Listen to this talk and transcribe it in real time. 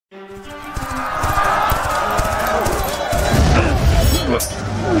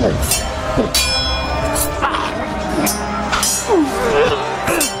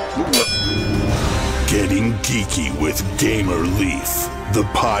with Gamer Leaf, the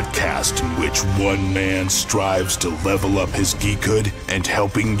podcast in which one man strives to level up his geekhood and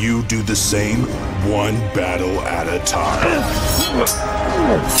helping you do the same, one battle at a time.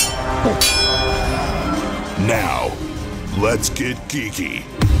 Now, let's get geeky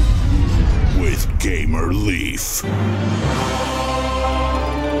with Gamer Leaf.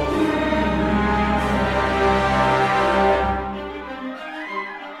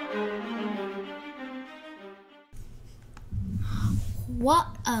 What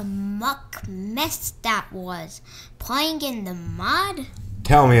a muck mess that was. Playing in the mud?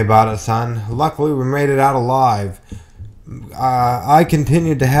 Tell me about it, son. Luckily, we made it out alive. I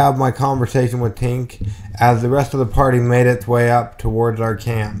continued to have my conversation with Tink as the rest of the party made its way up towards our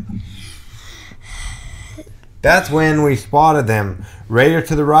camp. That's when we spotted them. Raider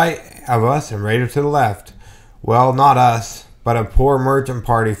to the right of us and Raider to the left. Well, not us, but a poor merchant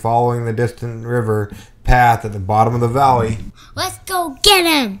party following the distant river path at the bottom of the valley. Let's go get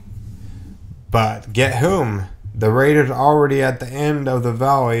him! But get whom? The raiders already at the end of the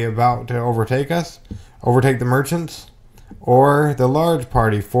valley about to overtake us? Overtake the merchants? Or the large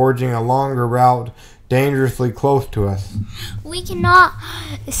party forging a longer route dangerously close to us? We cannot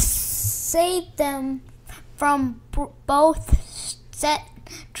save them from both set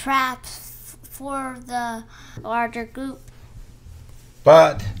traps for the larger group.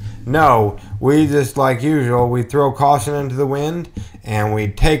 But no, we just like usual, we throw caution into the wind and we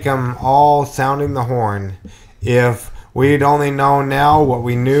take them all sounding the horn. If we'd only known now what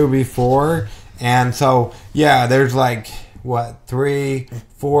we knew before. And so, yeah, there's like, what, 3,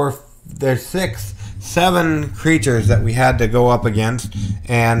 4, there's 6, 7 creatures that we had to go up against.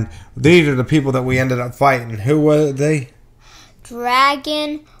 And these are the people that we ended up fighting. Who were they?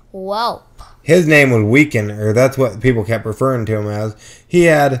 Dragon Whelp. His name was Weaken, or that's what people kept referring to him as. He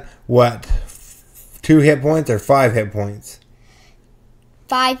had, what, 2 hit points or 5 hit points?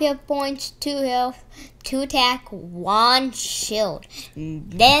 5 hit points, 2 health, 2 attack, 1 shield.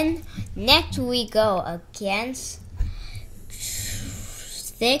 Then, next we go against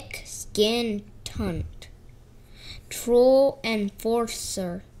Thick Skin Tunt, Troll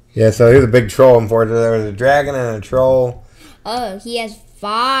Enforcer. Yeah, so he was a big troll enforcer. There was a dragon and a troll. Oh, he has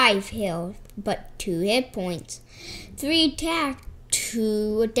 5 health, but 2 hit points, 3 attack,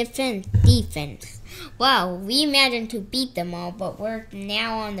 2 defense. Well, we managed to beat them all, but we're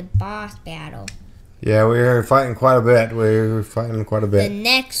now on the boss battle. Yeah, we were fighting quite a bit. The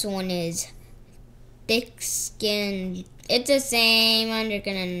next one is Thick Skin. It's the same.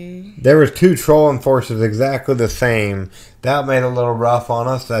 There was 2 troll enforcers exactly the same. That made it a little rough on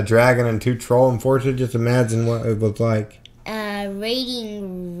us. A dragon and 2 troll enforcers. Just imagine what it was like.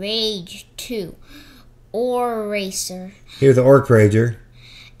 Raiding Rage 2. Or Racer. He was an Orc Rager.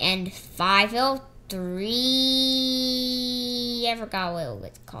 And 5 health, 3... I forgot what it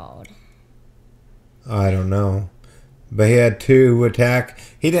was called. I don't know. But he had 2 attack.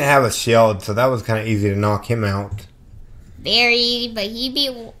 He didn't have a shield, so that was kind of easy to knock him out. Very easy, but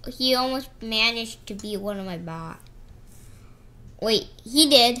he almost managed to beat one of my bots. Wait, he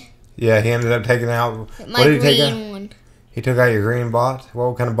did. Yeah, he ended up taking out... My green one. He took out your green bot?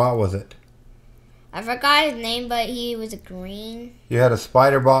 What kind of bot was it? I forgot his name, but he was a green. You had a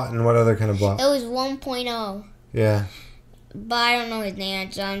spider bot, and what other kind of bot? It was 1.0. Yeah. But I don't know his name,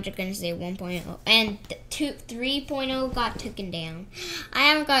 so I'm just going to say 1.0. And 3.0 got taken down. I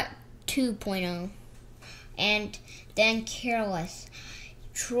haven't got 2.0. And then Careless.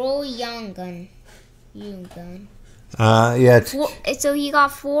 Troll Young Gun. Yeah. So he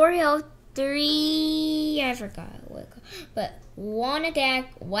got 4 health, 3... I forgot what it called. But 1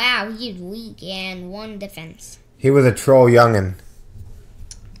 attack. Wow, he's weak. And 1 defense. He was a troll youngin.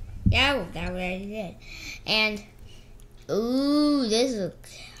 Yeah, that's what I did. And... ooh, this is a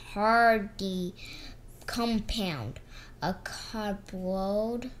hardy compound. A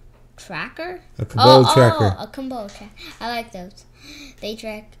kobold tracker? A kobold tracker. Oh, a kobold tracker. I like those. They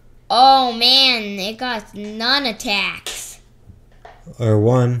track. Oh, man, it got none attacks. Or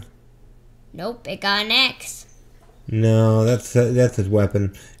 1. Nope, it got an X. No, that's his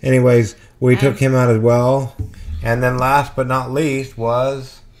weapon. Anyways, we took him out as well. And then last but not least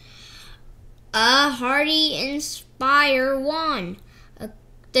was... a hardy Inspire 1.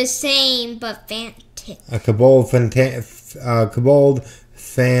 The same, but fantastic. A kobold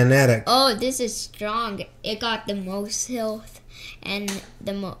fanatic. Oh, this is strong. It got the most health and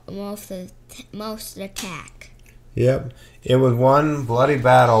the most attack. Yep. It was one bloody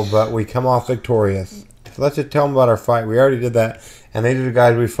battle, but we come off victorious. So let's just tell them about our fight. We already did that, and these are the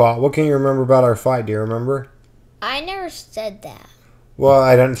guys we fought. What can you remember about our fight? Do you remember? I never said that. Well,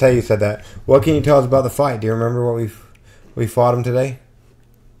 I didn't say you said that. What can you tell us about the fight? Do you remember what we fought him today?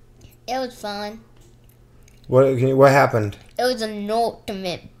 It was fun. What happened? It was an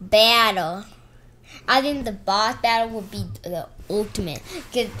ultimate battle. I think the boss battle would be the ultimate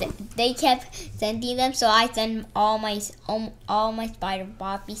because they kept sending them. So I sent all my spider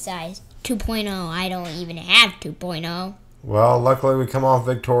bot besides 2.0. I don't even have 2.0. Well, luckily we come off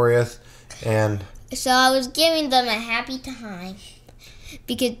victorious, and so I was giving them a happy time.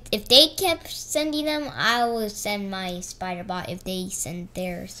 Because if they kept sending them, I would send my spider bot if they send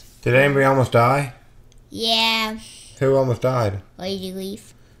theirs. Did anybody almost die? Yeah. Who almost died? Lady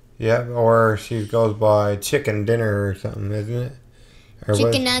Leaf. Yeah, or she goes by Chicken Dinner or something, isn't it? Or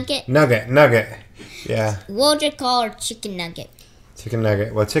Chicken Nugget? Nugget. Yeah. We'll just call her Chicken Nugget. Chicken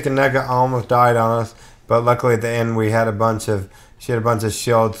Nugget. Well, Chicken Nugget almost died on us, but luckily at the end she had a bunch of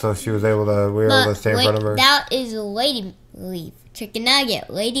shields, so we were able to stay in front of her. That is Lady Leaf. Chicken Nugget,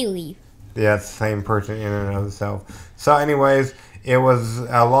 Lady Leaf. Yeah, it's the same person in and of itself. So anyways, it was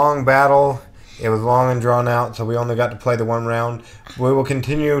a long battle. It was long and drawn out, so we only got to play the one round. We will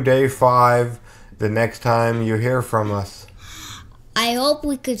continue day 5 the next time you hear from us. I hope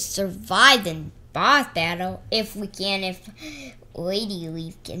we could survive the boss battle if we can, if Lady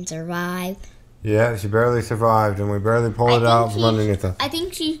Leaf can survive. Yeah, she barely survived, and we barely pulled it out from underneath her. I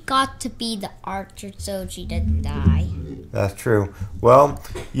think she got to be the archer so she doesn't die. That's true. Well,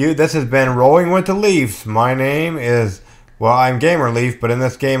 this has been Rolling with the Leafs. My name is, I'm Gamer Leaf, but in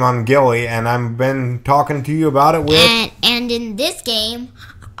this game I'm Ghille, and I've been talking to you about it with... And in this game,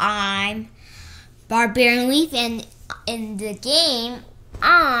 I'm Barbarian Leaf, and in the game,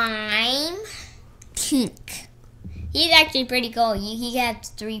 I'm Tink. He's actually pretty cool. He has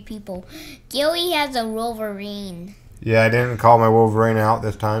 3 people. Ghille has a Wolverine. Yeah, I didn't call my Wolverine out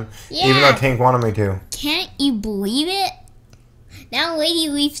this time. Yeah. Even though Tink wanted me to. Can't you believe it? Now Lady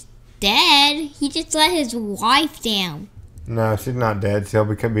Leaf's dead. He just let his wife down. No, she's not dead. She'll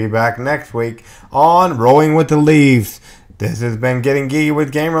be back next week on Rolling with the Leaves. This has been Getting Geeky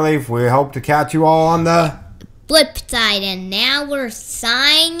with Gamer Leaf. We hope to catch you all on the flip side. And now we're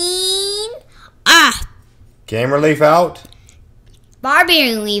signing off. Gamer Leaf out.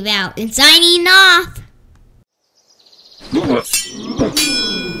 Barbarian Leaf out. And signing off.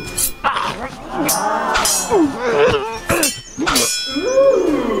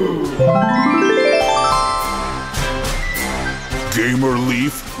 Gamer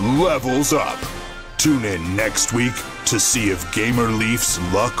Leaf levels up. Tune in next week to see if Gamer Leaf's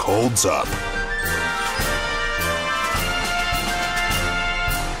luck holds up.